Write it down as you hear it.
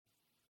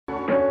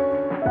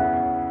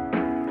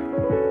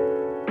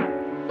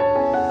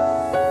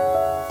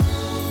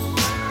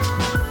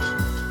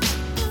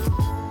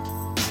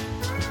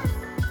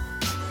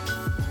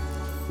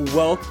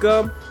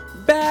welcome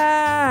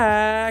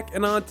back.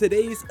 And on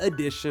today's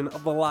edition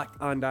of the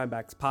Locked On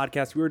Diamondbacks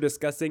podcast, we were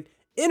discussing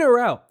in or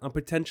out on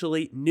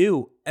potentially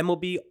new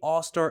MLB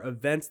All-Star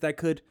events that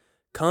could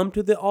come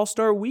to the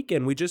All-Star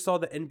weekend. We just saw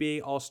the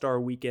NBA All-Star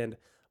weekend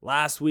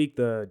last week.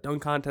 The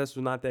dunk contest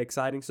was not that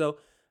exciting. So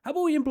how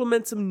about we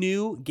implement some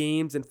new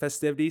games and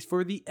festivities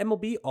for the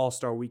MLB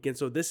All-Star weekend?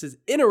 So this is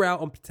in or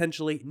out on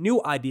potentially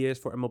new ideas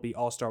for MLB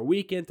All-Star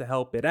weekend to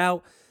help it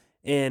out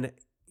and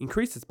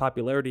increase its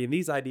popularity. And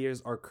these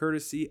ideas are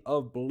courtesy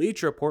of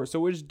Bleacher Report. So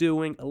we're just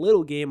doing a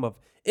little game of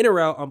in or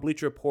out on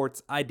Bleacher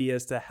Report's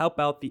ideas to help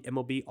out the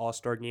MLB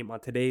All-Star game on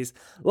today's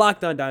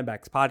Locked On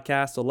Diamondbacks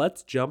podcast. So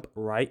let's jump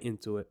right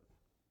into it.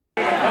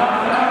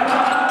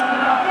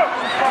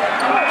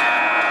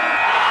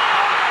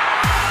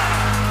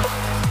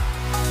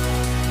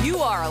 You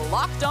are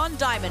Locked On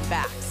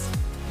Diamondbacks,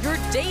 your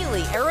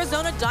daily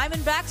Arizona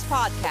Diamondbacks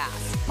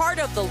podcast, part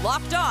of the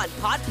Locked On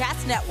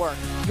Podcast Network,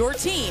 your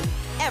team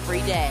every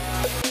day.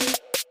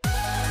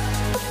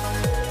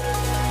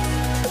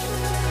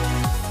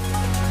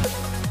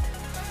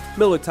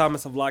 Miller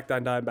Thomas of Locked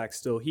On Diamondbacks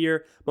still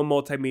here. I'm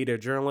a multimedia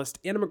journalist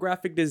and I'm a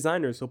graphic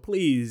designer, so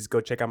please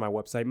go check out my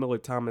website,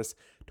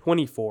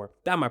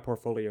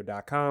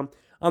 MillerThomas24.myportfolio.com.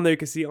 On there you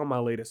can see all my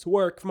latest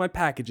work, from my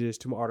packages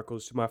to my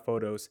articles to my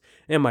photos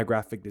and my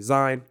graphic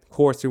design. Of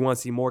course, if you want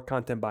to see more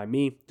content by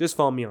me, just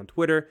follow me on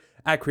Twitter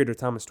at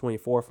CreatorThomas24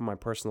 for my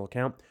personal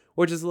account,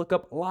 or just look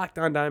up Locked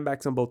On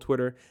Diamondbacks on both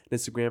Twitter and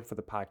Instagram for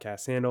the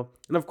podcast handle.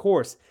 And of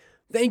course,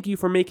 thank you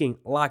for making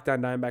Locked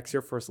On Diamondbacks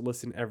your first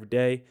listen every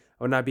day.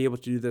 I would not be able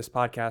to do this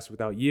podcast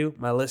without you,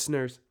 my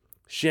listeners,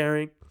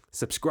 sharing,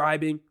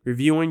 subscribing,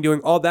 reviewing,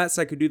 doing all that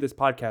so I could do this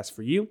podcast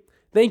for you.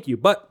 Thank you.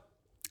 But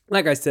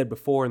like I said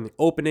before in the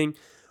opening,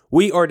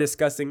 we are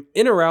discussing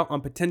in or out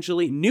on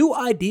potentially new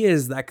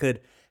ideas that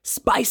could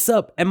spice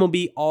up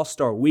MLB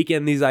All-Star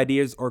Weekend. These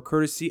ideas are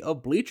courtesy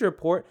of Bleacher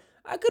Report.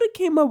 I could have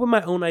came up with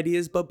my own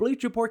ideas, but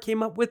Bleacher Report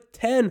came up with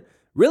 10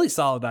 really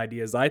solid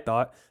ideas, I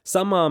thought.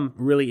 Some I'm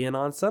really in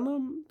on, some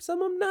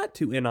I'm not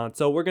too in on.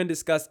 So we're going to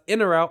discuss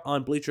in or out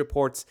on Bleacher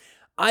Report's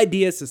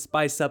ideas to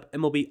spice up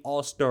MLB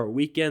All-Star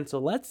Weekend. So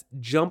let's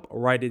jump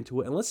right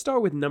into it. And let's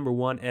start with number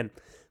one. And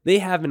they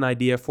have an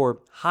idea for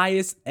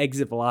highest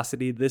exit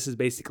velocity. This is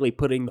basically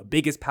putting the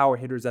biggest power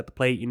hitters at the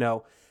plate,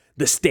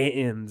 the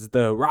Stantons,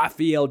 the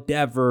Rafael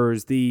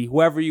Devers, the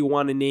whoever you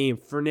want to name,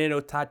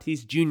 Fernando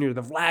Tatis Jr.,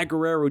 the Vlad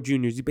Guerrero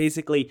Jr.s. You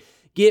basically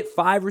get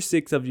 5 or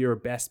 6 of your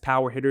best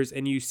power hitters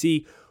and you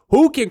see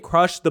who can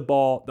crush the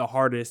ball the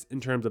hardest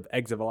in terms of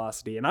exit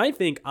velocity. And I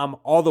think I'm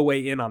all the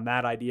way in on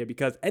that idea,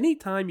 because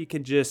anytime you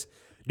can just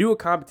do a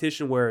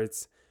competition where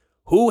it's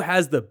who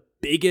has the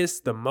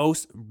biggest, the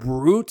most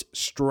brute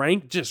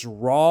strength, just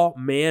raw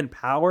man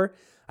power,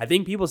 I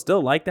think people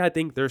still like that. I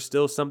think there's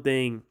still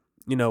something,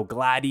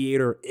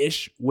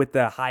 gladiator-ish with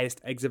the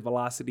highest exit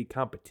velocity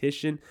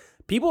competition.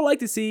 People like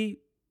to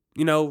see,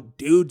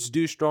 dudes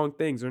do strong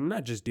things, or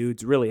not just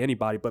dudes, really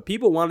anybody, but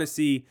people want to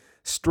see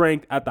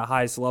strength at the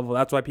highest level.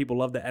 That's why people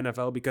love the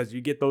NFL, because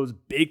you get those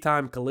big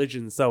time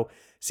collisions. So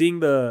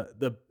seeing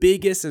the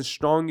biggest and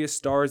strongest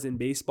stars in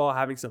baseball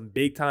having some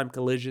big time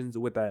collisions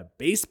with a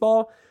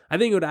baseball, I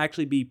think it would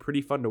actually be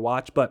pretty fun to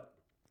watch. But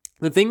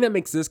the thing that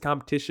makes this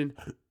competition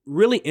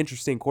really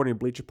interesting, according to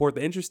Bleacher Report,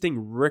 the interesting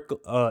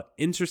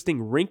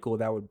wrinkle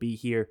that would be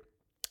here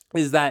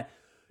is that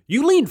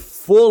you lean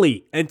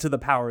fully into the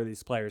power of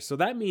these players. So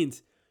that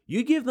means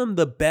you give them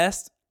the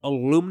best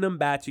aluminum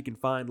bats you can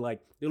find.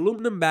 Like the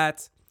aluminum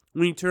bats,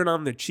 when you turn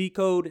on the cheat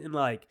code in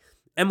like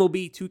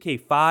MLB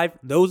 2K5,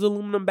 those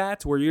aluminum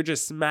bats where you're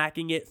just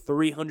smacking it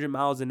 300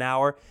 miles an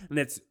hour and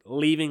it's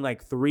leaving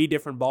like 3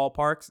 different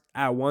ballparks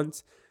at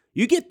once.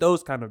 You get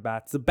those kind of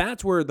bats. The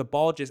bats where the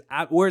ball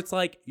where it's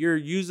like you're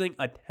using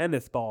a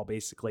tennis ball,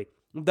 basically.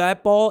 If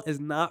that ball is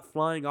not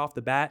flying off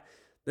the bat,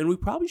 then we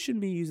probably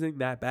shouldn't be using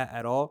that bat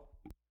at all.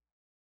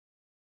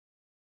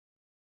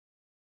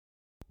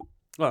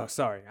 Oh,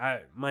 sorry.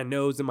 My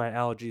nose and my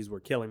allergies were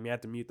killing me. I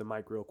had to mute the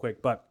mic real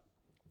quick. But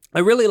I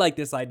really like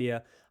this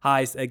idea,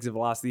 highest exit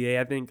velocity.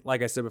 I think,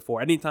 like I said before,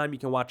 anytime you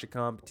can watch a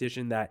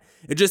competition that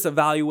it's just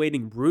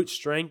evaluating brute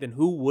strength, and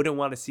who wouldn't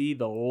want to see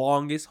the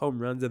longest home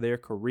runs of their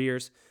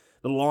careers,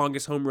 the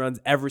longest home runs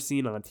ever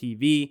seen on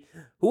TV.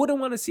 Who wouldn't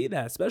want to see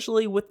that?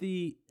 Especially with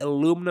the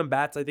aluminum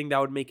bats. I think that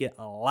would make it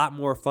a lot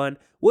more fun.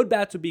 Wood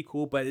bats would be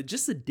cool, but it's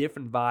just a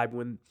different vibe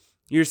when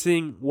you're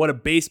seeing what a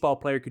baseball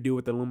player could do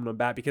with an aluminum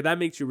bat, because that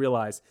makes you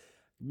realize,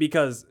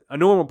 because a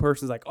normal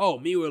person's like, oh,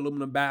 me with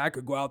aluminum bat, I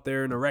could go out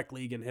there in a rec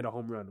league and hit a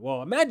home run.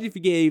 Well, imagine if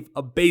you gave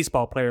a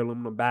baseball player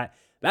aluminum bat.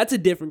 That's a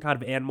different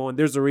kind of animal, and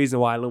there's a reason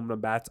why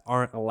aluminum bats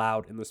aren't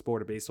allowed in the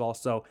sport of baseball.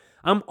 So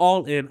I'm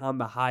all in on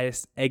the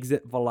highest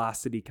exit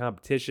velocity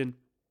competition.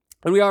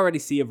 And we already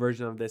see a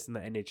version of this in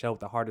the NHL with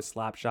the hardest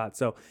slap shot.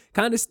 So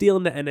kind of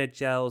stealing the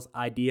NHL's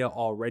idea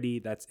already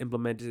that's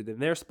implemented in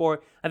their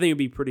sport. I think it'd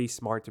be pretty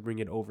smart to bring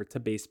it over to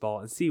baseball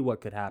and see what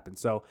could happen.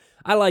 So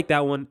I like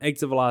that one.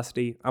 Exit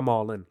velocity, I'm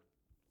all in.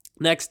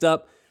 Next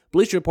up,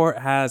 Bleacher Report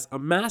has a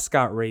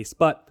mascot race,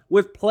 but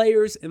with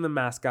players in the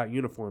mascot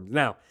uniforms.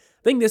 Now,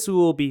 I think this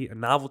will be a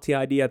novelty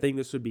idea. I think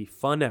this would be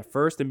fun at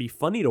first and be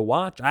funny to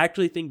watch. I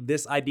actually think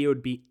this idea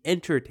would be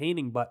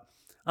entertaining, but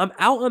I'm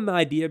out on the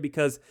idea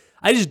because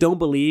I just don't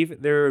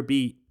believe there would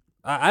be,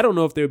 I don't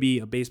know if there would be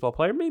a baseball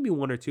player, maybe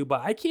one or two,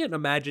 but I can't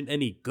imagine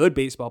any good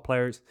baseball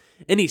players,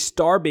 any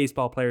star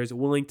baseball players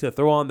willing to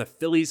throw on the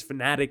Phillies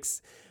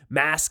Fanatics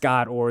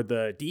mascot or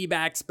the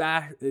D-backs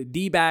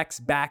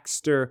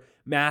Baxter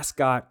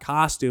mascot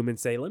costume and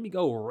say, let me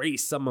go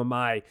race some of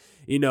my,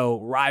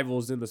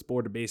 rivals in the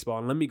sport of baseball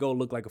and let me go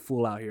look like a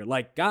fool out here.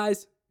 Like,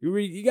 guys,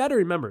 you got to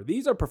remember,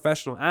 these are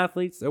professional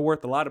athletes. They're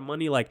worth a lot of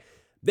money. Like,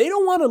 they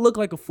don't want to look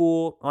like a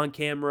fool on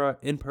camera,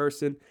 in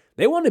person.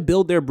 They want to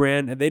build their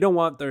brand, and they don't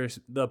want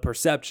the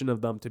perception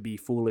of them to be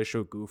foolish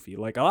or goofy.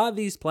 Like, a lot of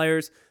these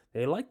players,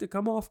 they like to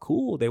come off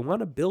cool. They want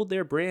to build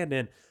their brand,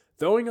 and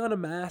throwing on a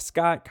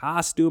mascot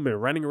costume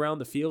and running around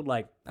the field,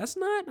 like, that's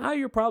not how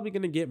you're probably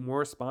going to get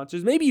more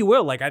sponsors. Maybe you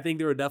will. Like, I think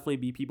there would definitely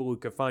be people who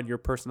could find your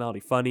personality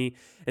funny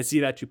and see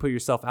that you put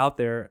yourself out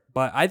there.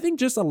 But I think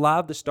just a lot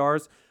of the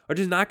stars are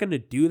just not going to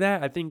do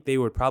that. I think they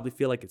would probably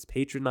feel like it's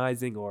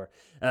patronizing or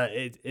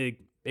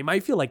they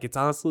might feel like it's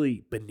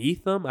honestly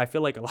beneath them. I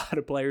feel like a lot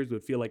of players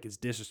would feel like it's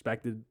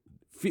disrespected,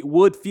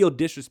 would feel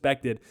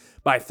disrespected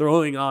by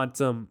throwing on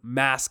some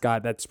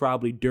mascot that's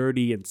probably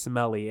dirty and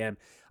smelly. And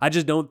I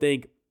just don't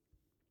think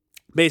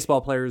baseball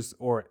players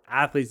or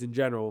athletes in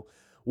general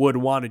would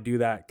want to do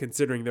that,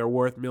 considering they're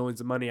worth millions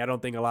of money. I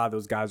don't think a lot of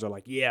those guys are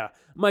like, yeah,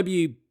 I might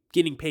be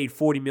getting paid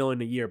 $40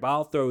 million a year, but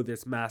I'll throw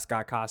this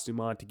mascot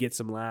costume on to get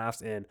some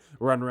laughs and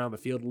run around the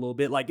field a little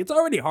bit. Like, it's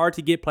already hard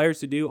to get players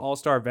to do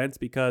all-star events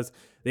because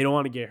they don't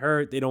want to get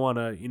hurt. They don't want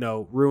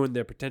to, ruin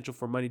their potential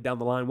for money down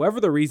the line, whatever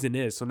the reason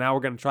is. So now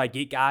we're going to try to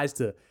get guys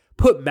to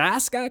put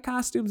mascot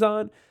costumes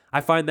on.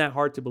 I find that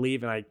hard to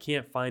believe, and I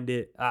can't find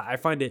it. I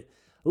find it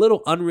a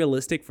little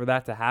unrealistic for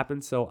that to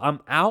happen. So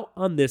I'm out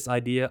on this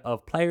idea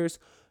of players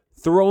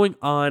throwing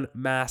on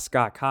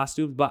mascot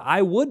costumes, but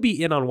I would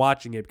be in on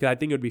watching it because I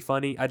think it would be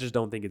funny. I just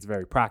don't think it's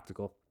very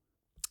practical.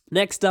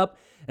 Next up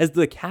is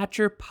the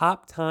catcher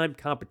pop time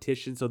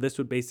competition. So this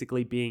would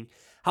basically be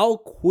how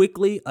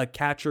quickly a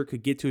catcher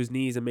could get to his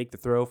knees and make the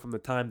throw from the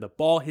time the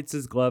ball hits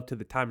his glove to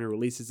the time he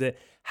releases it.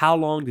 How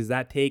long does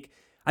that take?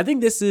 I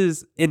think this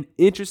is an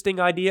interesting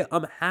idea.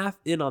 I'm half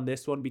in on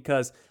this one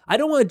because I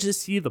don't want to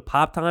just see the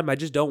pop time. I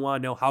just don't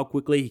want to know how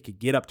quickly he could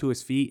get up to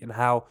his feet and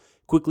how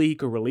quickly he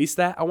could release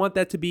that. I want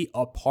that to be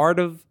a part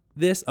of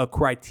this, a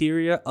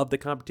criteria of the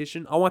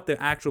competition. I want the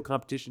actual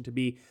competition to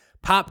be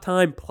pop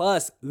time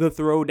plus the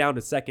throw down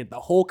to second,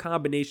 the whole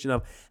combination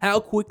of how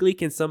quickly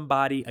can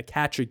somebody, a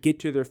catcher, get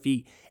to their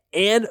feet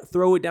and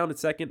throw it down to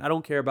second. I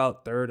don't care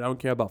about third. I don't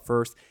care about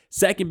first.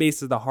 Second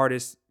base is the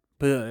hardest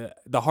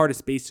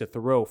base to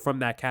throw from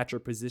that catcher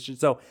position.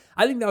 So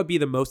I think that would be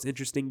the most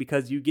interesting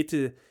because you get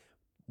to,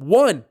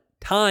 one,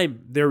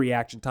 time their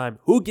reaction time,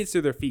 who gets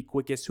to their feet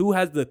quickest, who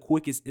has the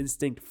quickest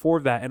instinct for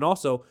that, and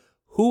also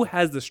who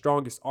has the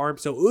strongest arm.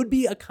 So it would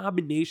be a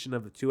combination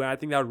of the two, and I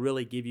think that would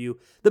really give you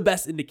the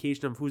best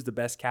indication of who's the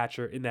best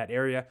catcher in that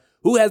area,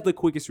 who has the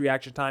quickest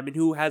reaction time, and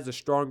who has the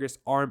strongest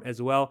arm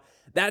as well.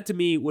 That to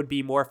me would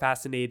be more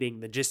fascinating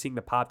than just seeing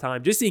the pop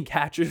time, just seeing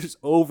catchers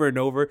over and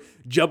over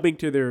jumping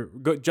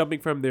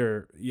from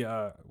their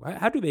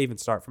how do they even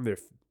start, from their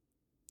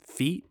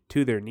feet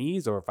to their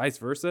knees or vice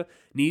versa,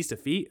 knees to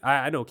feet.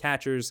 I know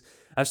catchers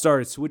have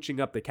started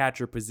switching up the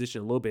catcher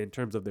position a little bit in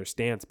terms of their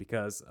stance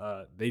because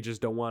they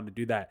just don't want to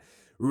do that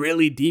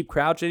really deep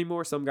crouch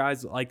anymore. Some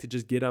guys like to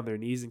just get on their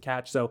knees and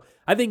catch. So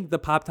I think the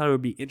pop time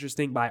would be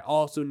interesting, but I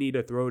also need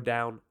a throw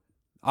down.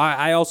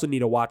 I also need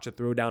to watch a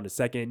throw down to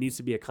second. It needs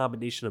to be a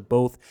combination of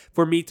both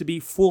for me to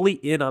be fully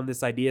in on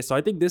this idea. So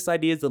I think this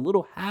idea is a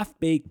little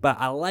half-baked, but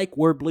I like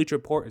where Bleacher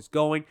Report is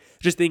going.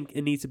 Just think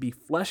it needs to be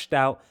fleshed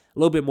out a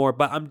little bit more,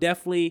 but I'm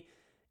definitely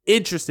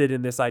interested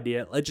in this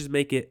idea. Let's just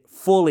make it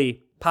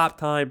fully pop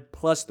time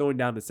plus throwing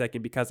down to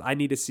second because I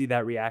need to see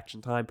that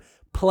reaction time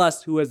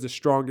plus who has the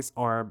strongest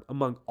arm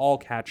among all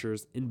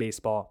catchers in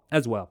baseball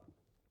as well.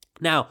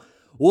 Now,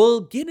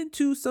 we'll get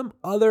into some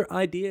other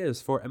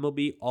ideas for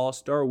MLB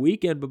All-Star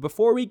Weekend, but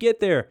before we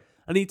get there,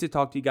 I need to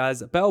talk to you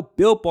guys about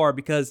Built Bar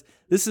because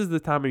this is the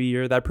time of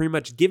year that I've pretty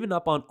much given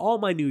up on all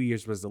my New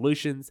Year's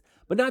resolutions,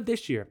 but not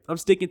this year. I'm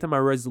sticking to my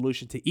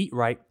resolution to eat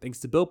right thanks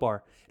to Built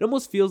Bar. It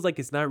almost feels like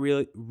it's not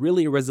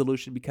really a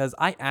resolution because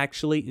I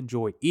actually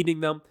enjoy eating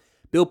them.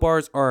 Built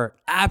Bars are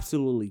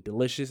absolutely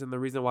delicious, and the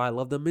reason why I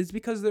love them is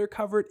because they're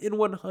covered in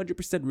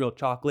 100% real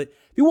chocolate.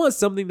 If you want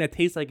something that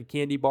tastes like a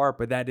candy bar,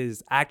 but that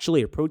is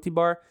actually a protein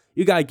bar,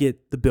 you gotta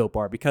get the Built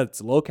Bar because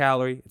it's low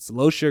calorie, it's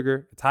low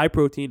sugar, it's high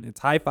protein,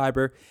 it's high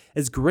fiber.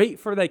 It's great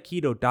for that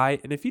keto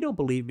diet, and if you don't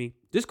believe me,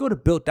 just go to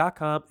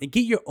Built.com and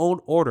get your own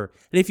order.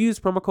 And if you use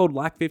promo code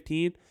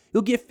LOCK15,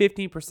 you'll get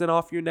 15%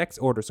 off your next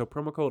order. So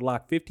promo code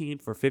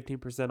LOCK15 for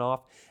 15%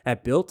 off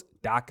at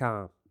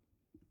Built.com.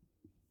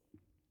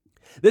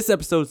 This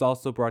episode is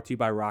also brought to you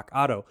by Rock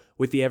Auto.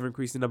 With the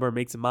ever-increasing number of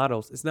makes and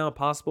models, it's now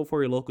impossible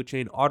for your local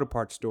chain auto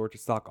parts store to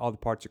stock all the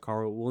parts your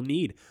car will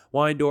need.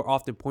 Why endure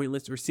often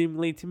pointless or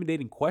seemingly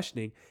intimidating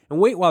questioning and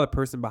wait while the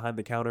person behind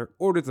the counter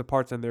orders the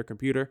parts on their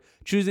computer,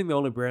 choosing the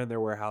only brand their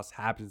warehouse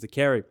happens to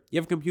carry? You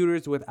have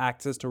computers with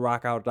access to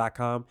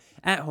rockauto.com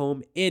at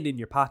home and in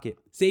your pocket.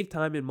 Save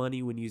time and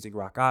money when using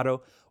Rock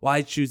Auto.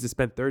 Why choose to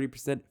spend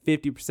 30%,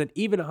 50%,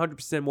 even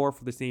 100% more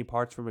for the same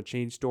parts from a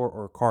chain store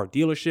or a car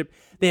dealership?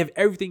 They have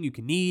everything you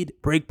can need: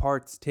 brake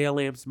parts, tail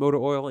lamps, motor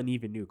oil, and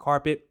even new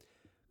carpet.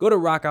 Go to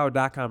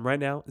rockauto.com right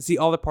now and see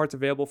all the parts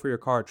available for your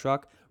car or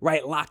truck.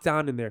 Right, locked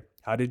on in there.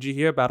 How did you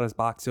hear about us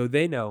box? So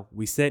they know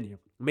we sent you.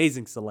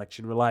 Amazing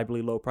selection,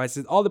 reliably low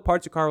prices, all the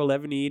parts your car will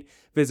ever need.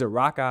 Visit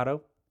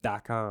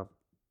rockauto.com.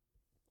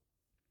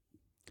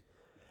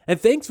 And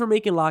thanks for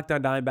making Locked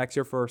On Diamondbacks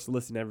your first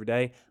listen every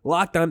day.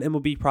 Locked On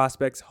MLB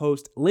Prospects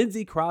host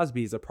Lindsey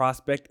Crosby is a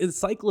prospect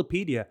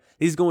encyclopedia.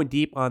 He's going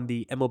deep on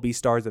the MLB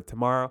stars of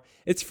tomorrow.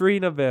 It's free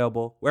and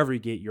available wherever you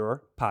get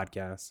your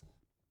podcasts.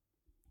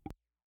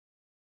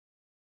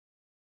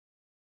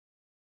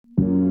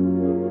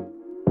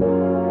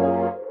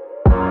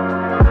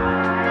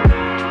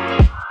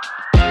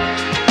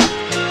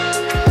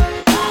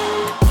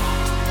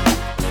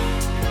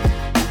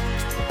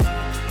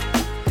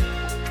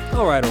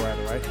 All right.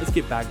 Let's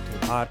get back into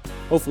the pod.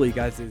 Hopefully you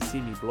guys didn't see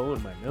me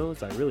blowing my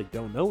nose. I really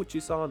don't know what you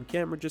saw on the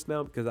camera just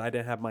now because I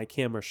didn't have my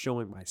camera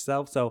showing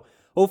myself. So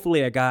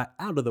hopefully I got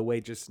out of the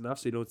way just enough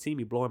so you don't see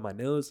me blowing my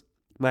nose.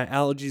 My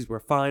allergies were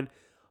fine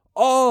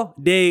all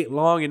day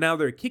long, and now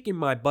they're kicking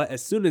my butt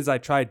as soon as I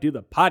try to do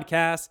the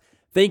podcast.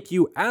 Thank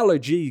you,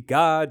 allergy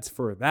gods,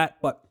 for that.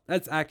 But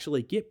let's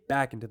actually get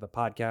back into the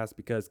podcast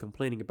because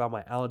complaining about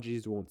my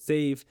allergies won't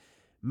save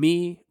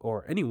me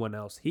or anyone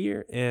else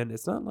here. And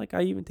it's not like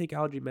I even take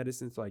allergy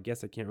medicine, so I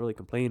guess I can't really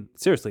complain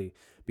seriously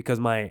because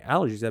my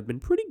allergies have been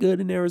pretty good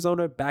in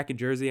Arizona. Back in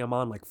Jersey, I'm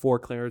on like 4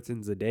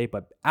 Claritins a day,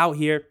 but out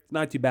here, it's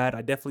not too bad.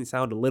 I definitely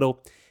sound a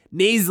little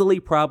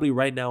nasally probably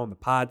right now on the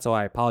pod, so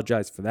I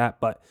apologize for that,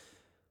 but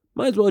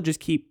might as well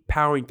just keep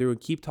powering through and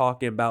keep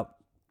talking about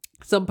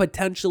some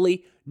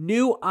potentially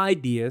new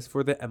ideas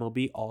for the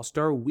MLB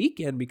All-Star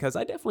Weekend, because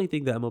I definitely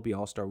think the MLB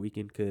All-Star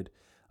Weekend could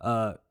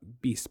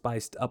be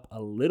spiced up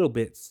a little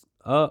bit.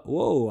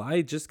 Whoa,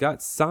 I just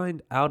got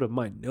signed out of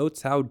my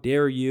notes. How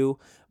dare you,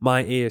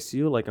 my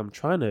ASU? Like, I'm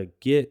trying to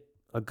get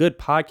a good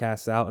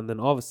podcast out, and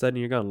then all of a sudden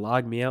you're going to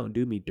log me out and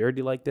do me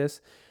dirty like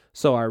this.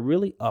 So I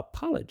really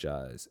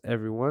apologize,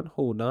 everyone.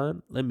 Hold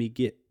on. Let me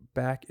get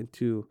back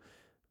into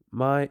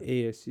my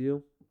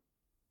ASU.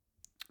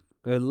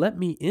 Let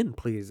me in,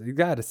 please. You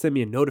got to send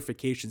me a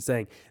notification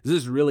saying, is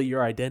this really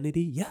your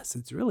identity? Yes,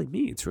 it's really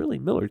me. It's really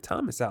Miller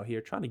Thomas out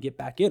here trying to get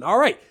back in. All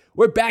right,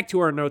 we're back to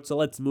our notes, so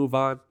let's move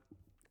on.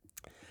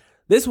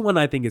 This one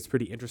I think is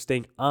pretty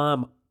interesting.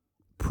 I'm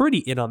pretty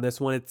in on this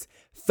one. It's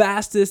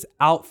fastest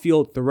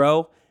outfield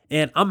throw,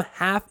 and I'm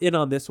half in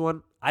on this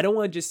one. I don't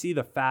want to just see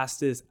the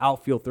fastest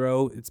outfield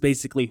throw. It's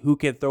basically who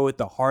can throw it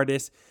the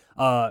hardest.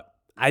 I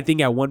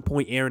think at one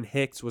point Aaron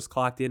Hicks was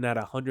clocked in at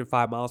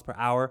 105 miles per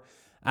hour.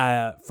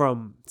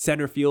 From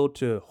center field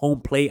to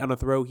home plate on a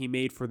throw he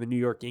made for the New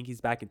York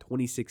Yankees back in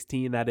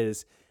 2016. That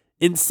is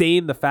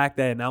insane, the fact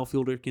that an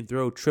outfielder can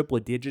throw triple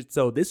digits.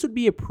 So this would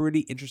be a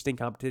pretty interesting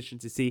competition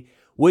to see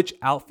which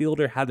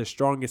outfielder had the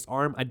strongest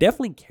arm. I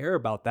definitely care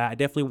about that. I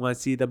definitely want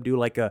to see them do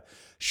like a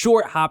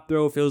short hop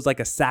throw. If it was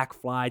like a sac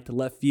fly to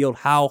left field,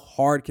 how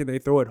hard can they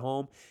throw it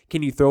home?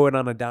 Can you throw it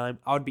on a dime?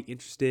 I would be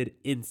interested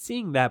in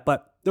seeing that.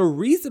 But the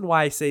reason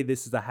why I say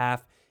this is a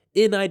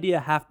half-in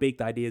idea,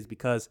 half-baked idea is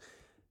because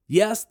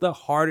yes, the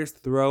hardest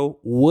throw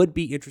would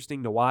be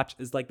interesting to watch.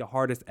 It's like the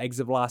hardest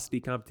exit velocity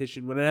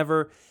competition.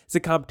 Whenever it's a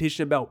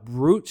competition about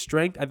brute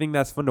strength, I think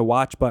that's fun to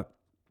watch. But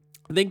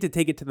I think to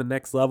take it to the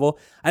next level,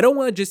 I don't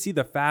want to just see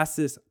the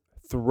fastest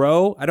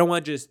throw. I don't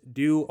want to just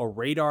do a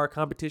radar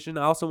competition.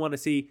 I also want to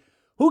see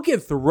who can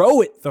throw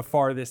it the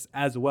farthest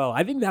as well.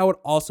 I think that would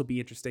also be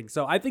interesting.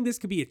 So I think this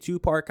could be a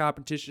 2-part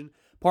competition.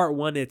 Part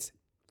 1, it's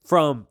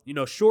from,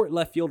 short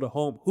left field to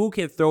home, who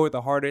can throw it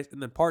the hardest.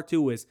 And then part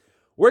 2 is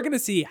we're going to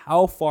see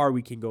how far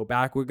we can go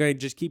back. We're going to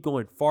just keep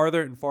going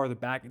farther and farther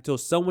back until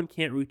someone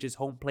can't reach his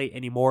home plate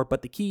anymore.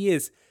 But the key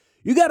is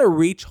you got to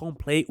reach home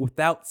plate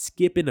without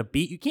skipping a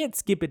beat. You can't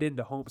skip it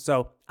into home.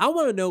 So I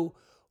want to know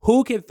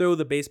who can throw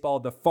the baseball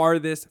the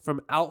farthest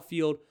from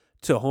outfield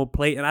to home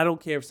plate. And I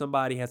don't care if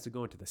somebody has to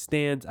go into the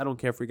stands. I don't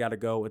care if we got to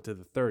go into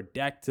the third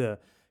deck to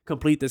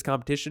complete this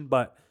competition.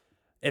 But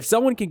if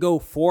someone can go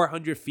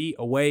 400 feet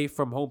away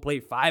from home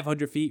plate,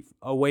 500 feet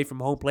away from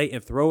home plate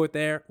and throw it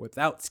there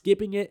without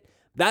skipping it,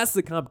 that's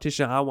the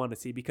competition I want to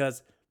see,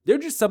 because they're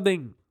just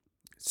something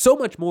so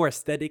much more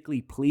aesthetically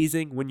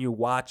pleasing when you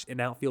watch an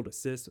outfield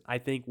assist. I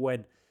think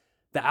when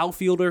the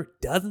outfielder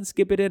doesn't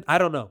skip it in, I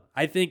don't know.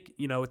 I think,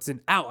 it's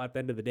an out at the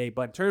end of the day.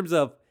 But in terms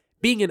of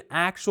being an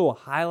actual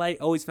highlight,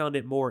 I always found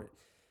it more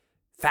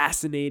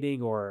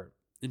fascinating or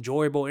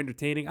enjoyable,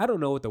 entertaining. I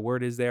don't know what the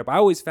word is there, but I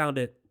always found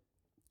it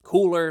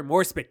cooler,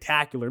 more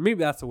spectacular. Maybe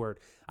that's the word.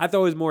 I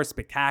thought it was more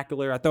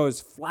spectacular. I thought it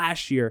was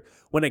flashier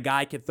when a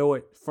guy can throw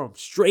it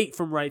straight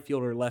from right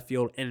field or left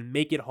field and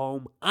make it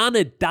home on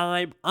a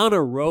dime, on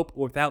a rope,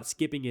 without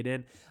skipping it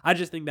in. I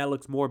just think that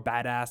looks more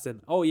badass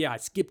than, oh yeah, I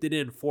skipped it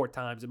in 4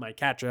 times and my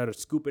catcher had to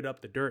scoop it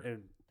up the dirt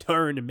and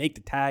turn and make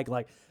the tag.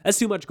 Like, that's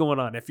too much going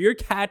on. If your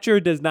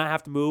catcher does not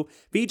have to move,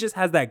 if he just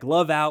has that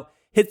glove out,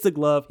 hits the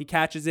glove, he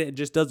catches it and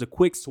just does a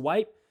quick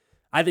swipe,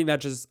 I think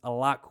that's just a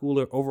lot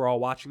cooler overall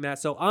watching that.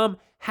 So I'm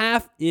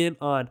half in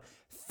on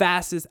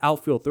fastest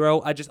outfield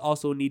throw. I just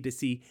also need to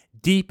see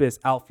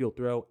deepest outfield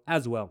throw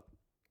as well.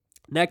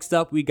 Next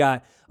up, we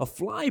got a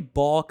fly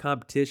ball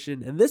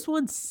competition, and this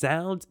one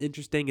sounds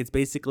interesting. It's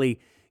basically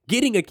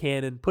getting a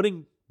cannon,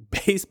 putting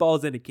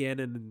baseballs in a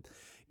cannon, and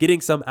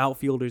getting some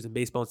outfielders in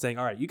baseball and saying,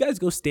 all right, you guys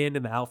go stand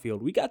in the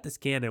outfield. We got this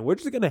cannon. We're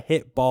just going to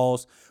hit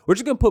balls. We're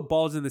just going to put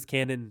balls in this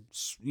cannon,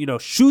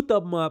 shoot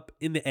them up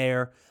in the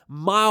air,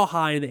 mile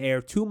high in the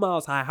air, 2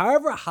 miles high,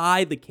 however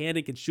high the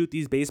cannon can shoot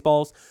these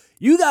baseballs.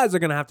 You guys are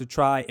going to have to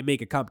try and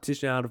make a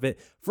competition out of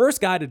it.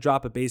 First guy to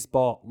drop a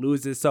baseball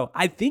loses. So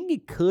I think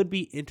it could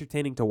be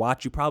entertaining to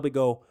watch. You probably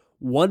go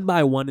one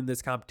by one in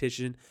this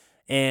competition,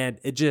 and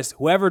it just,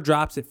 whoever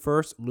drops it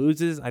first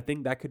loses. I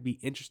think that could be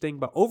interesting.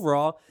 But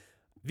overall,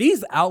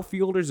 these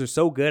outfielders are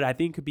so good. I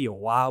think it could be a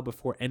while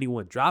before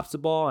anyone drops the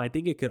ball. I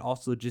think it could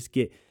also just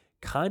get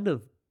kind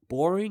of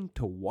boring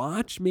to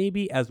watch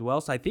maybe as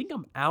well. So I think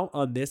I'm out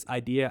on this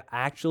idea,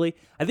 actually.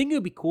 I think it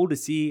would be cool to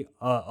see.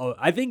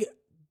 I think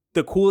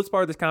the coolest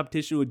part of this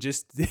competition would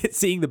just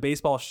seeing the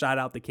baseball shot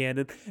out the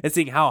cannon and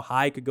seeing how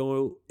high it could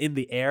go in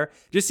the air.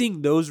 Just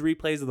seeing those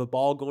replays of the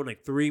ball going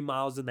like 3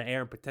 miles in the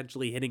air and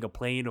potentially hitting a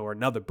plane or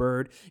another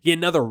bird. Get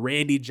another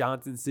Randy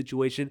Johnson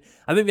situation.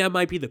 I think that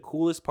might be the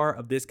coolest part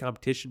of this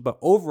competition. But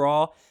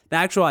overall, the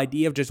actual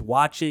idea of just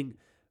watching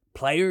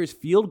players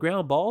field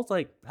ground balls,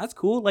 like, that's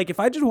cool. Like, if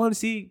I just want to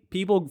see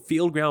people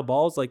field ground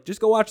balls, like, just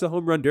go watch the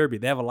home run derby.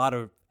 They have a lot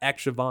of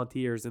extra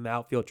volunteers in the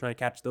outfield trying to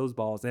catch those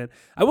balls. And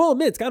I will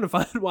admit, it's kind of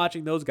fun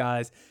watching those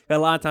guys. A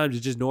lot of times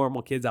it's just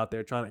normal kids out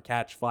there trying to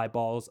catch fly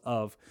balls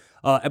of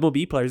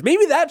MLB players.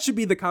 Maybe that should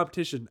be the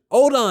competition.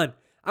 Hold on.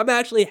 I'm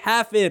actually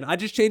half in. I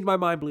just changed my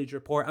mind, Bleacher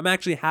Report. I'm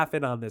actually half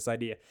in on this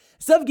idea.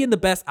 Instead of getting the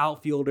best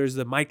outfielders,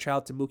 the Mike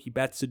Trout and Mookie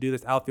Betts, to do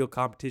this outfield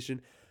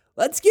competition,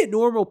 let's get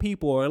normal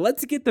people, or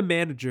let's get the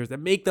managers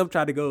and make them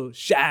try to go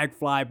shag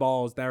fly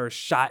balls that are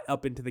shot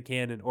up into the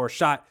cannon, or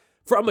shot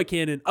from a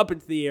cannon up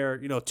into the air,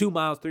 2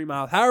 miles, 3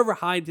 miles, however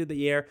high into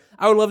the air.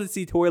 I would love to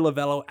see Torey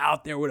Lovullo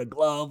out there with a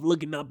glove,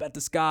 looking up at the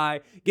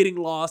sky, getting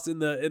lost in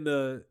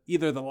the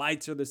either the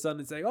lights or the sun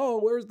and saying, oh,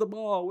 where's the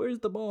ball? Where's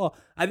the ball?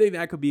 I think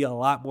that could be a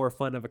lot more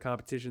fun of a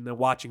competition than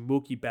watching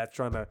Mookie Betts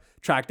trying to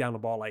track down the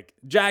ball. Like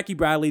Jackie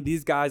Bradley,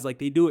 these guys, like,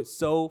 they do it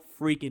so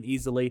freaking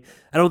easily.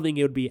 I don't think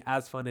it would be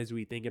as fun as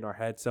we think in our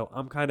head. So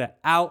I'm kind of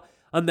out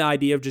on the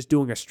idea of just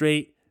doing a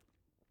straight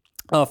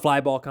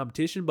fly ball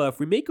competition. But if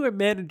we make our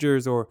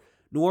managers or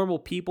normal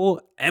people,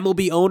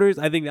 MLB owners,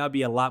 I think that would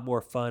be a lot more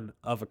fun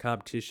of a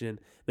competition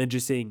than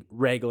just seeing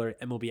regular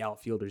MLB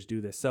outfielders do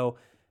this. So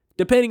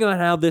depending on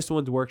how this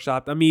one's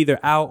workshopped, I'm either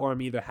out or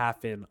I'm either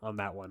half in on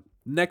that one.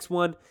 Next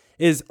one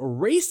is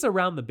race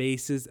around the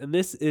bases. And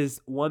this is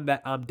one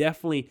that I'm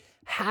definitely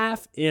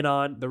half in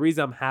on. The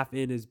reason I'm half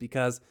in is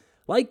because,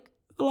 like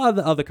a lot of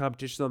the other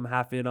competitions I'm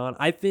half in on,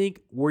 I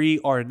think we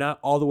are not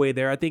all the way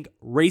there. I think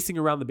racing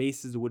around the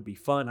bases would be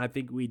fun. I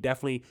think we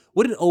definitely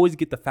wouldn't always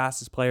get the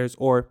fastest players,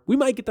 or we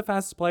might get the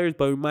fastest players,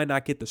 but we might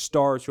not get the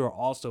stars who are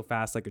also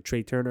fast, like a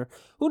Trey Turner.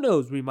 Who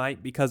knows? We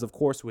might, because of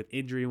course with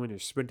injury, when you're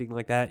sprinting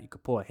like that, you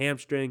could pull a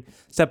hamstring,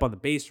 step on the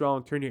base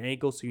wrong, turn your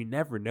ankle, so you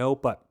never know.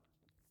 But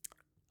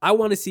I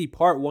want to see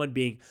part one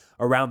being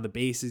around the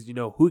bases,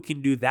 who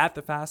can do that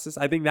the fastest.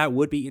 I think that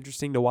would be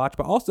interesting to watch.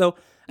 But also,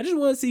 I just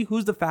want to see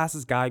who's the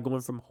fastest guy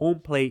going from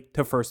home plate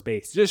to first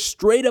base. Just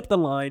straight up the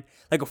line,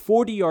 like a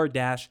 40-yard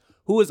dash.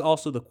 Who is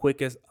also the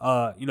quickest,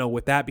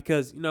 with that?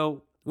 Because, when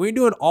you're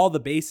doing all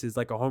the bases,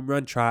 like a home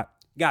run trot,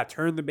 you got to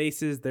turn the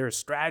bases. There's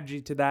strategy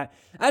to that.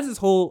 That's this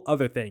whole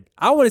other thing.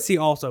 I want to see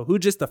also who's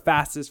just the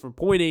fastest from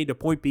point A to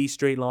point B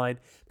straight line,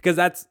 because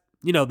that's,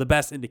 the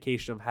best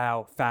indication of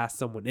how fast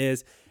someone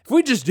is. If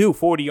we just do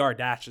 40-yard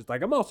dashes,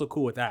 like, I'm also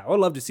cool with that. I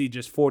would love to see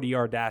just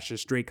 40-yard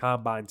dashes, straight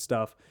combine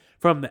stuff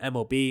from the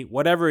MLB.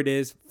 Whatever it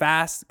is,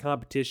 fast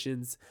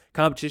competitions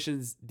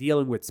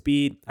dealing with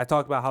speed. I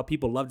talked about how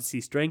people love to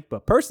see strength,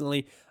 but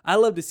personally, I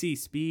love to see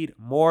speed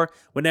more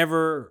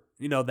whenever,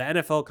 the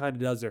NFL kind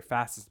of does their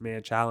fastest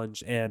man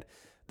challenge, and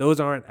those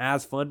aren't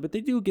as fun, but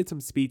they do get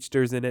some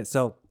speedsters in it.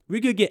 So we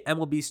could get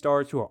MLB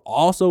stars who are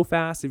also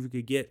fast. If we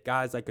could get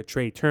guys like a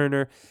Trey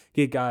Turner,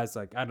 get guys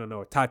like, a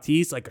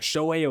Tatis, like a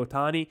Shohei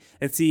Ohtani,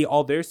 and see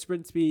all their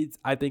sprint speeds,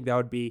 I think that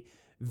would be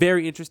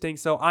very interesting.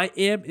 So I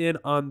am in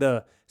on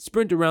the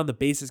sprint around the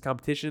bases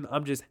competition.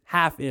 I'm just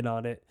half in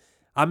on it.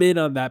 I'm in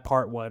on that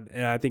part one,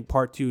 and I think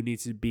part two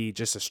needs to be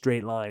just a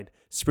straight line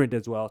sprint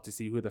as well to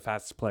see who the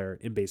fastest player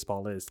in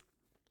baseball is.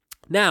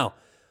 Now,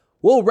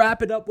 we'll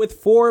wrap it up with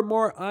 4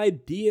 more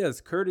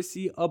ideas,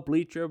 courtesy of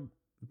Bleacher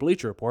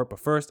Report. But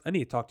first, I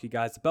need to talk to you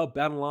guys about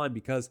BetOnline,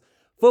 because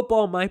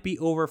Football might be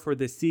over for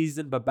this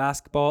season, but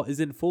basketball is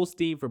in full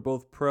steam for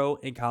both pro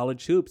and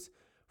college hoops.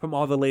 From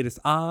all the latest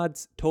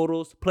odds,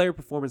 totals, player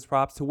performance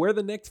props, to where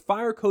the next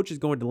fire coach is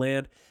going to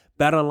land,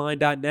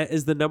 BetOnline.net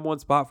is the number one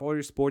spot for all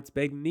your sports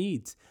betting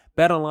needs.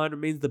 BetOnline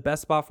remains the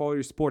best spot for all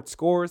your sports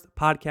scores,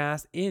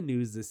 podcasts, and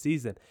news this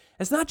season.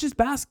 It's not just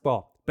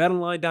basketball.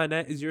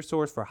 BetOnline.net is your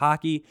source for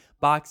hockey,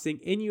 boxing,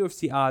 and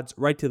UFC odds,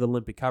 right to the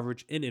Olympic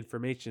coverage and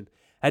information.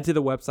 Head to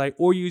the website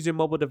or use your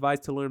mobile device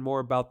to learn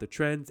more about the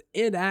trends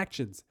and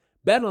actions.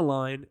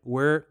 BetOnline,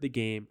 where the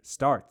game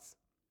starts.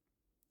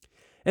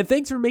 And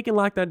thanks for making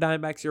Locked On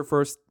Diamondbacks your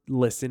first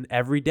listen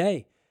every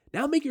day.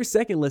 Now make your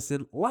second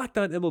listen Locked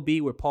On MLB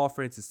with Paul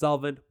Francis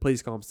Sullivan.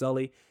 Please call him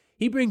Sully.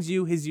 He brings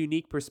you his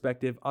unique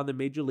perspective on the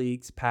major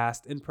leagues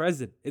past and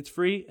present. It's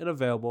free and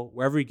available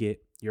wherever you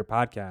get your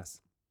podcasts.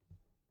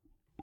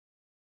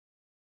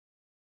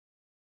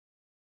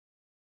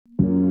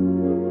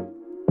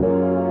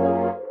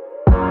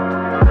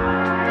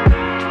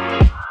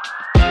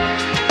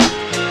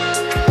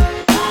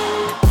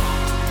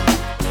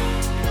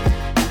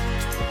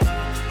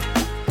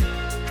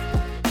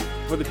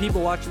 For the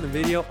people watching the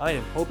video, I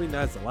am hoping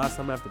that's the last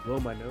time I have to blow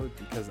my nose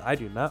because I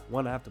do not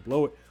want to have to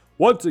blow it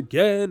once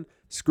again.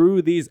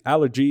 Screw these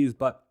allergies,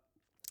 but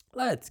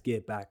let's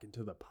get back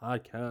into the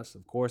podcast,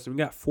 of course. And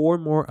we got 4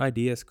 more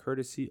ideas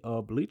courtesy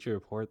of Bleacher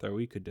Report that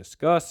we could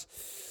discuss.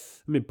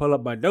 Let me pull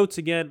up my notes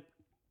again.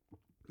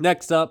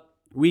 Next up,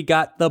 we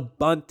got the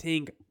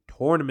bunting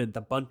tournament,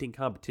 the bunting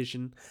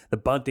competition, the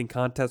bunting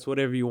contest,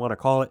 whatever you want to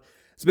call it.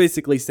 It's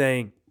basically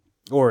saying,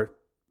 or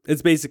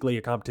it's basically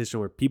a competition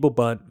where people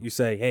bunt. You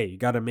say, hey, you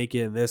got to make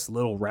it in this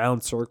little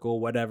round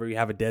circle, whatever. You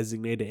have a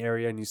designated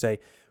area, and you say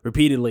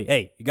repeatedly,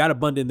 hey, you got to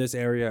bunt in this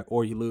area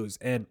or you lose.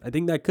 And I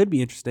think that could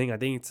be interesting. I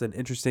think it's an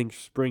interesting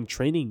spring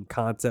training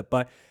concept.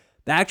 But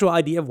the actual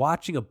idea of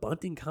watching a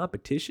bunting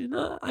competition,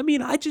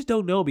 I just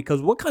don't know,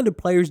 because what kind of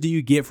players do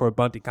you get for a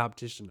bunting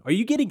competition? Are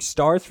you getting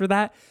stars for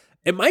that?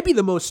 It might be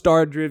the most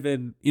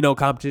star-driven,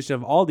 competition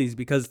of all these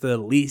because it's the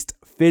least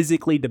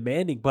physically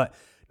demanding. But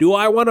do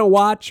I want to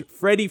watch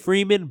Freddie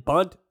Freeman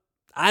bunt?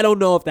 I don't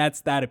know if that's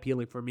that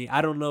appealing for me.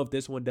 I don't know if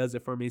this one does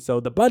it for me. So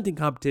the bunting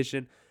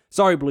competition,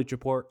 sorry, Bleacher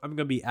Report, I'm going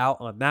to be out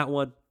on that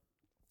one.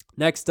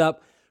 Next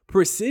up,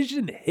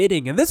 precision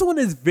hitting. And this one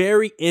is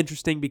very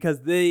interesting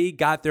because they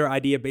got their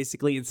idea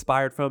basically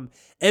inspired from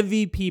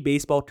MVP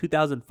Baseball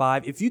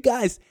 2005. If you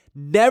guys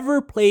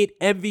never played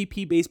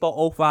MVP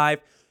Baseball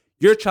 05,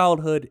 your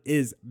childhood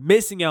is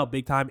missing out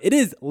big time. It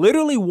is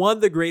literally one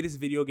of the greatest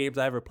video games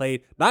I ever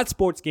played. Not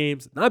sports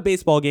games, not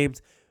baseball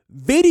games,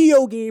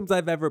 video games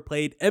I've ever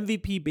played.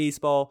 MVP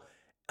Baseball,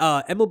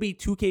 MLB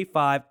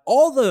 2K5,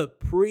 all the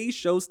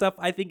pre-show stuff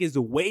I think is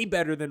way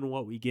better than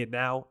what we get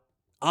now,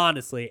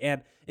 honestly.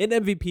 And in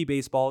MVP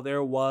Baseball,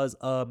 there was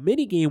a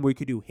mini game where you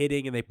could do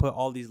hitting and they put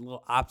all these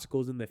little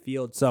obstacles in the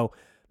field. So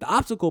the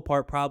obstacle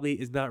part probably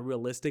is not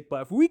realistic,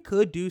 but if we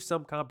could do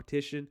some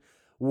competition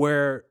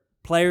where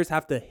players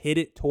have to hit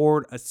it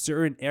toward a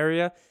certain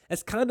area,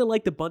 it's kind of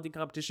like the bunting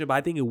competition, but I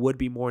think it would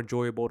be more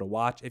enjoyable to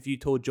watch if you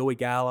told Joey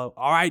Gallo,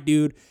 all right,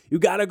 dude, you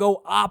got to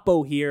go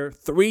oppo here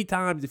 3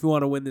 times if you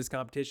want to win this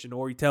competition.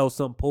 Or you tell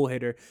some pull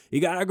hitter,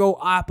 you got to go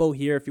oppo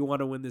here if you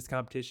want to win this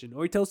competition.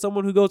 Or you tell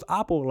someone who goes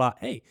oppo a lot,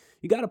 hey,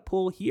 you got to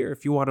pull here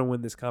if you want to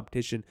win this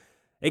competition.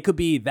 It could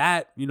be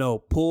that,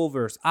 pull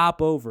versus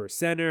oppo versus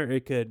center.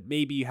 It could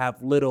maybe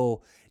have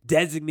little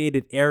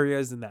designated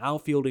areas in the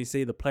outfield and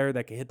say the player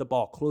that can hit the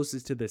ball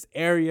closest to this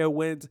area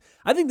wins.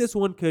 I think this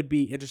one could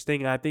be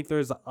interesting. And I think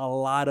there's a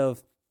lot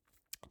of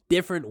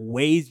different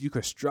ways you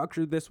could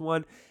structure this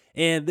one.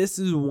 And this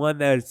is one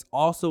that is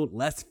also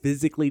less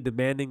physically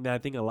demanding than I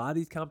think a lot of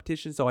these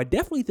competitions. So I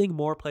definitely think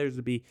more players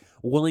would be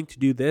willing to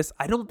do this.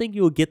 I don't think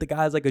you'll get the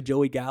guys like a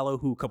Joey Gallo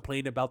who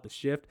complain about the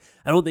shift.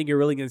 I don't think you're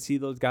really going to see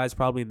those guys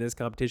probably in this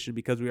competition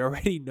because we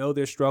already know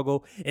their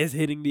struggle is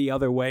hitting the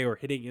other way or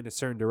hitting in a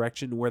certain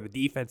direction where the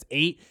defense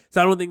ain't.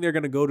 So I don't think they're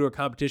going to go to a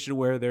competition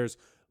where there's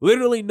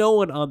literally no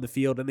one on the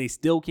field and they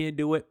still can't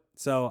do it.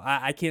 So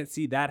I can't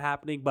see that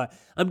happening, but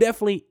I'm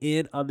definitely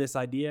in on this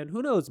idea. And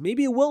who knows,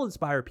 maybe it will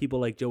inspire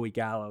people like Joey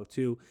Gallo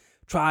to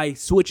try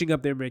switching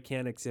up their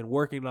mechanics and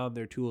working on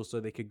their tools so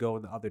they could go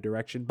in the other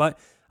direction. But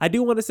I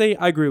do want to say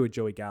I agree with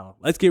Joey Gallo.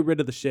 Let's get rid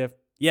of the shift.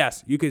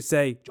 Yes, you could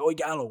say, Joey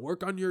Gallo,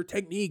 work on your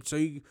technique so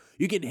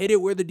you can hit it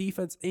where the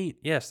defense ain't.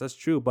 Yes, that's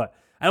true. But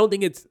I don't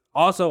think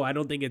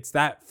it's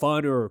that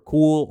fun or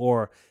cool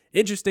or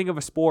interesting of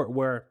a sport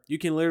where you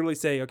can literally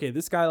say, okay,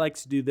 this guy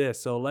likes to do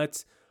this, so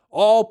let's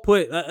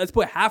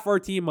put half our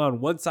team on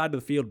one side of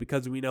the field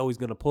because we know he's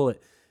going to pull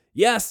it.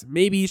 Yes,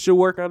 maybe he should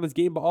work on his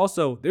game, but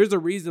also there's a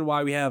reason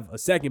why we have a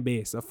second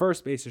base, a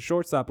first base, a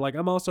shortstop. Like,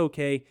 I'm also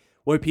okay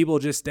with people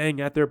just staying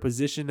at their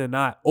position and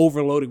not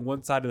overloading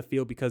one side of the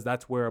field because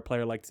that's where a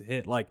player likes to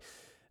hit. Like,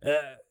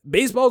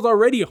 baseball's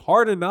already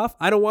hard enough.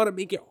 I don't want to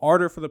make it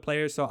harder for the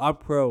players, so I'm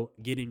pro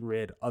getting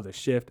rid of the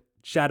shift.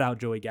 Shout out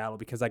Joey Gallo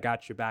because I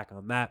got your back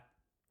on that.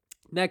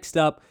 Next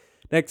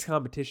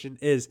competition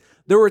is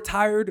the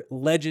Retired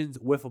Legends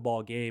Wiffle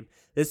Ball game.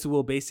 This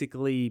will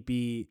basically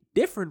be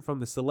different from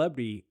the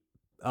celebrity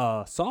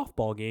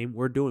softball game,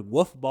 we're doing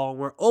wiffle ball, and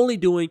we're only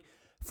doing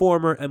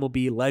former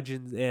MLB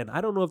legends. And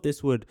I don't know if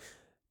this would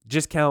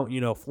just count,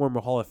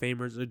 former Hall of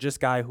Famers or just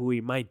guy who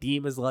we might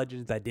deem as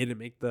legends that didn't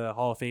make the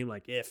Hall of Fame.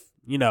 Like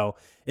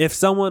if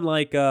someone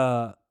like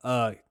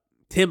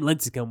Tim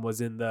Lincecum was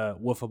in the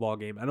wiffle ball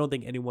game, I don't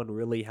think anyone would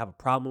really have a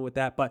problem with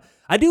that. But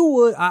I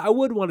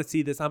would want to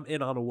see this. I'm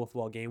in on a wiffle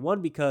ball game.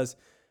 One, because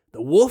the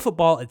wiffle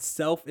ball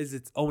itself is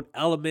its own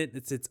element.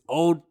 It's its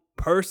own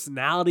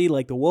personality.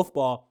 Like the wiffle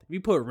ball, if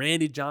you put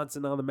Randy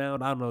Johnson on the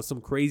mound, I don't know,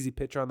 some crazy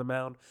pitcher on the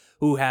mound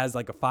who has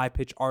like a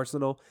 5-pitch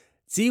arsenal,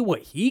 see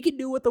what he can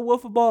do with the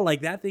wiffle ball.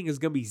 Like that thing is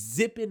going to be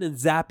zipping and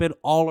zapping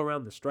all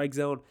around the strike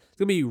zone. It's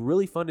going to be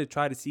really fun to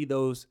try to see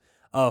those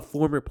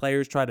former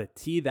players try to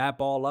tee that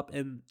ball up.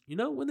 And,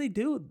 when they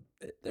do,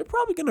 they're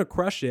probably going to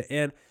crush it.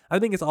 And I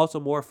think it's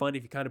also more fun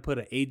if you kind of put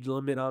an age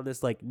limit on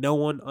this. Like no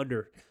one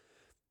under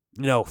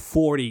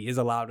 40 is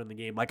allowed in the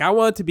game. Like I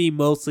want it to be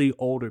mostly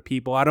older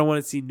people. I don't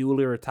want to see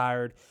newly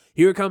retired.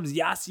 Here comes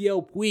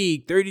Yasiel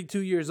Puig, 32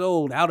 years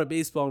old, out of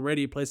baseball and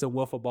ready to play some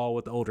wiffle ball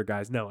with the older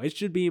guys. No, it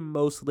should be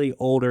mostly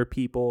older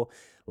people,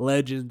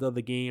 legends of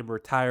the game,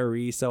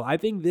 retirees. So I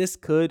think this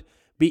could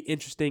be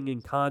interesting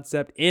in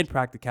concept and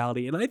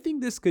practicality. And I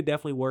think this could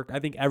definitely work. I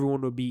think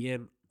everyone would be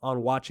in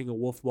on watching a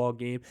wiffle ball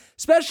game,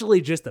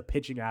 especially just the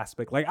pitching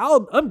aspect. Like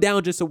I'm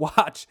down just to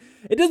watch.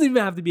 It doesn't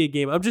even have to be a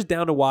game. I'm just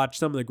down to watch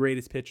some of the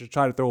greatest pitchers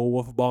try to throw a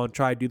wiffle ball and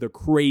try to do the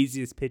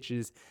craziest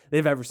pitches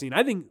they've ever seen.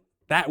 I think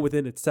that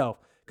within itself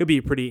could be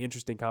a pretty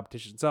interesting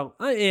competition. So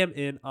I am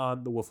in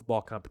on the wiffle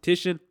ball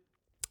competition.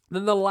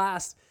 Then the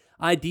last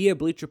idea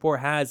Bleacher Report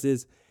has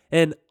is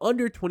an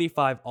under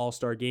 25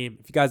 all-star game.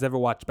 If you guys ever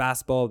watch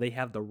basketball, they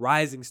have the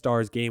Rising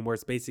Stars game where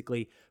it's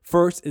basically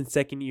first and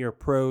second year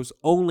pros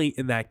only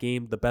in that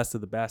game, the best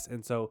of the best.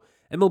 And so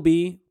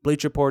MLB,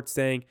 Bleacher Report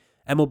saying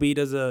MLB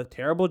does a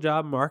terrible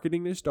job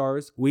marketing their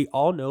stars. We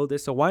all know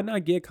this, so why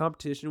not get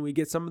competition? We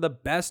get some of the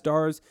best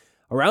stars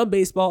around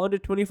baseball under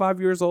 25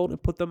 years old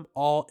and put them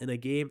all in a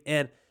game.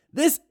 And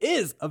this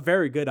is a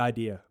very good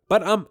idea,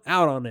 but I'm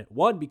out on it.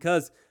 One,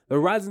 because the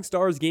Rising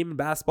Stars game in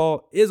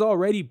basketball is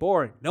already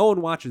boring. No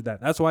one watches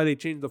that. That's why they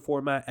change the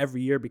format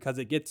every year, because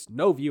it gets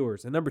no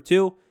viewers. And number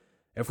two,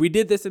 if we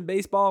did this in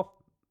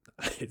baseball,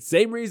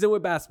 same reason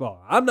with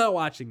basketball. I'm not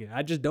watching it.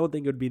 I just don't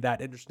think it would be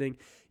that interesting.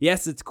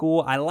 Yes, it's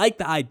cool. I like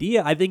the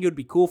idea. I think it would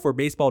be cool for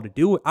baseball to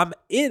do it.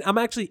 I'm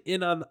actually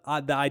in on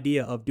the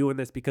idea of doing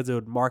this because it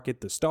would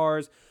market the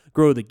stars,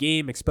 grow the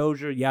game,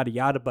 exposure, yada,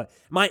 yada. But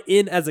am I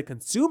in as a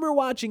consumer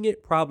watching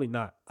it? Probably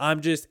not.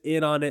 I'm just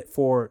in on it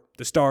for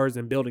the stars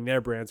and building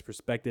their brand's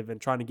perspective and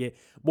trying to get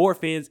more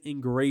fans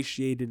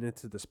ingratiated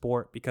into the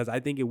sport, because I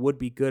think it would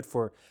be good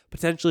for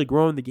potentially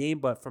growing the game.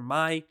 But from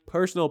my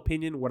personal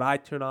opinion, would I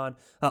turn on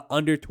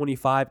under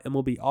 25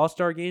 MLB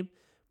All-Star game?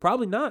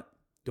 Probably not.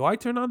 Do I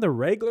turn on the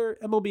regular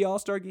MLB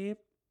All-Star game?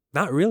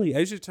 Not really. I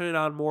used to turn it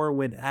on more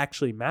when it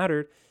actually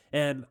mattered.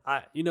 And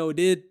it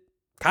did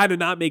kind of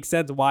not make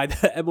sense why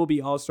the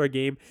MLB All-Star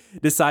game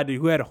decided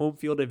who had a home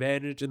field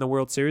advantage in the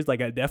World Series.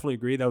 Like, I definitely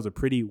agree that was a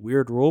pretty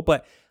weird rule,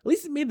 but at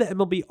least it made the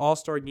MLB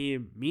All-Star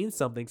game mean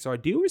something. So I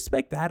do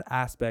respect that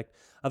aspect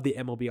of the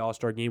MLB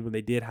All-Star game when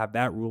they did have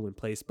that rule in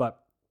place. But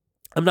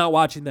I'm not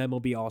watching the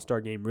MLB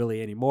All-Star game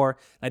really anymore.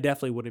 I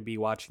definitely wouldn't be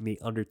watching the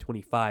under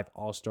 25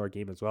 All-Star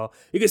game as well.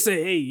 You could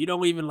say, hey, you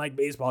don't even like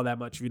baseball that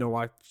much if you don't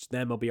watch the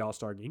MLB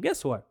All-Star game.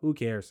 Guess what? Who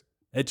cares?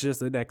 It's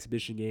just an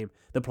exhibition game.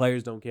 The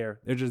players don't care.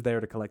 They're just there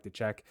to collect a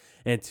check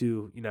and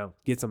to,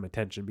 get some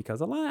attention,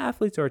 because a lot of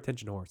athletes are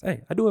attention whores.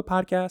 Hey, I do a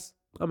podcast.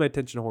 I'm an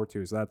attention whore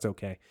too, so that's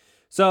okay.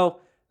 So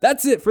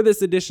that's it for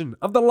this edition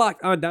of the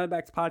Locked On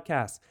Diamondbacks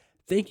podcast.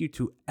 Thank you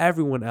to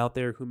everyone out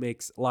there who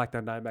makes Locked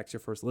On Diamondbacks your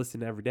first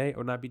listen every day. I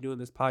would not be doing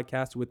this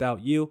podcast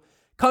without you.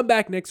 Come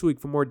back next week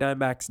for more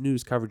Diamondbacks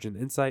news, coverage, and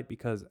insight,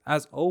 because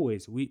as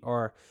always, we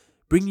are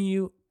bringing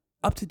you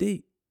up to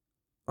date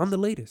on the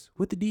latest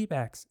with the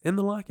D-backs and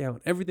the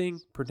lockout,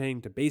 everything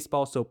pertaining to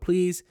baseball. So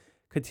please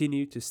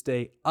continue to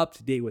stay up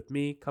to date with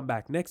me. Come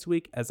back next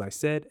week, as I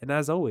said, and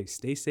as always,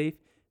 stay safe,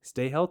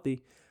 stay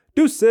healthy.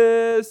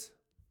 Deuces!